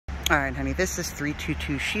All right, honey, this is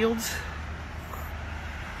 322 Shields.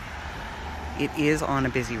 It is on a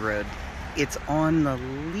busy road. It's on the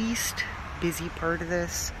least busy part of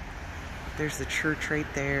this. There's the church right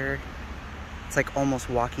there. It's like almost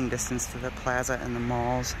walking distance to the plaza and the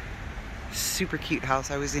malls. Super cute house.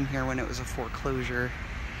 I was in here when it was a foreclosure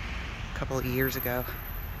a couple of years ago.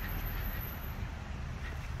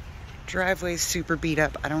 Driveway's super beat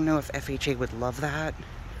up. I don't know if FHA would love that.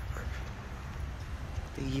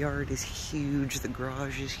 The yard is huge. The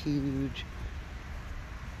garage is huge.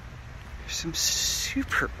 There's some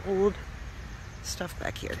super old stuff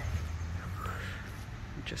back here.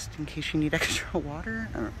 Just in case you need extra water.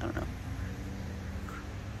 I don't know.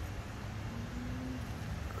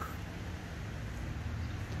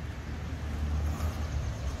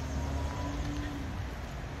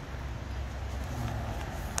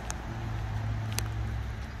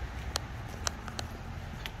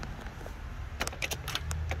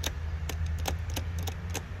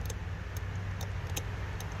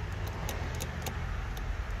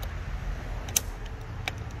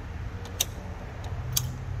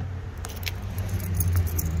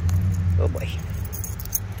 Oh boy.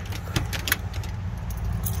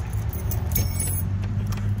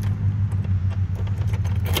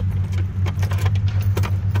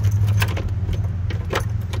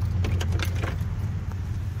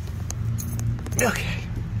 Okay.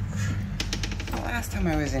 The last time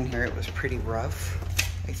I was in here, it was pretty rough.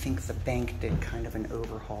 I think the bank did kind of an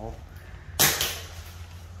overhaul.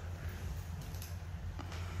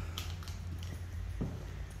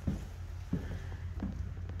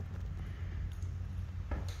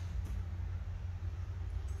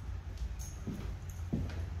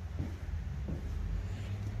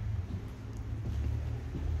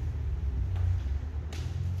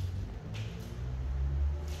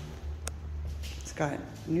 It's got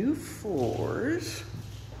new floors,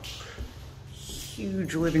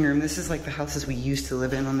 huge living room. This is like the houses we used to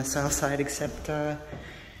live in on the south side, except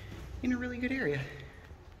in a really good area.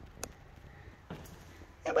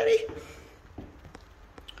 Yeah, buddy.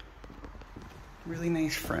 Really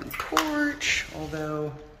nice front porch,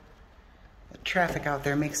 although the traffic out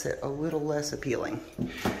there makes it a little less appealing.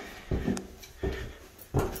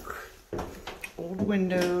 Old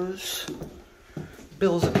windows.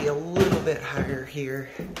 Bills will be a little bit higher here,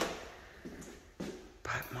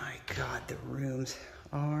 but my God, the rooms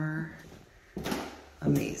are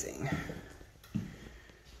amazing.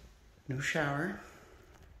 No shower.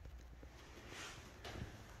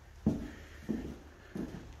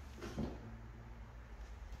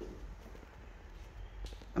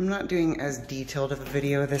 I'm not doing as detailed of a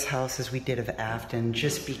video of this house as we did of Afton,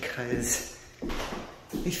 just because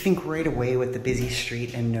I think right away with the busy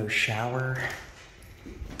street and no shower,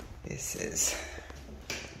 this is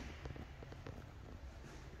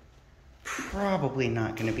probably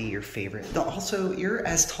not going to be your favorite. Also, you're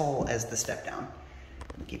as tall as the step down.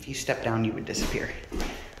 If you step down, you would disappear.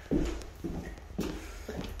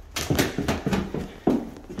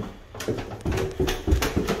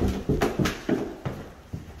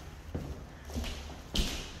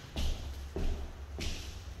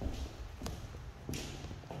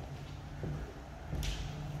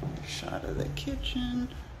 Shot of the kitchen.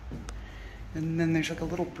 And then there's like a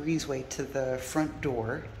little breezeway to the front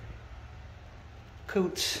door.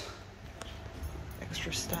 Coats,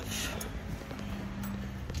 extra stuff.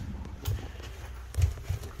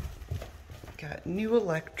 Got new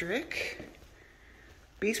electric.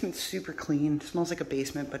 Basement's super clean. Smells like a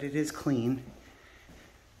basement, but it is clean.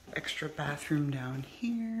 Extra bathroom down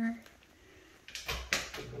here.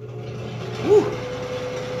 Woo!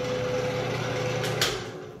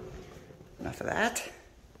 Enough of that.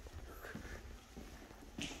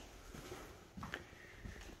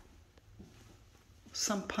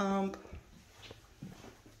 Sump pump,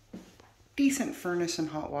 decent furnace and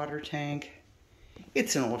hot water tank.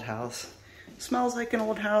 It's an old house. Smells like an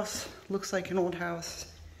old house, looks like an old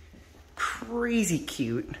house. Crazy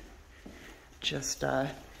cute. Just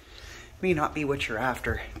may not be what you're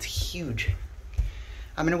after. It's huge.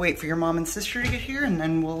 I'm gonna wait for your mom and sister to get here and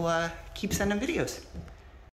then we'll keep sending videos.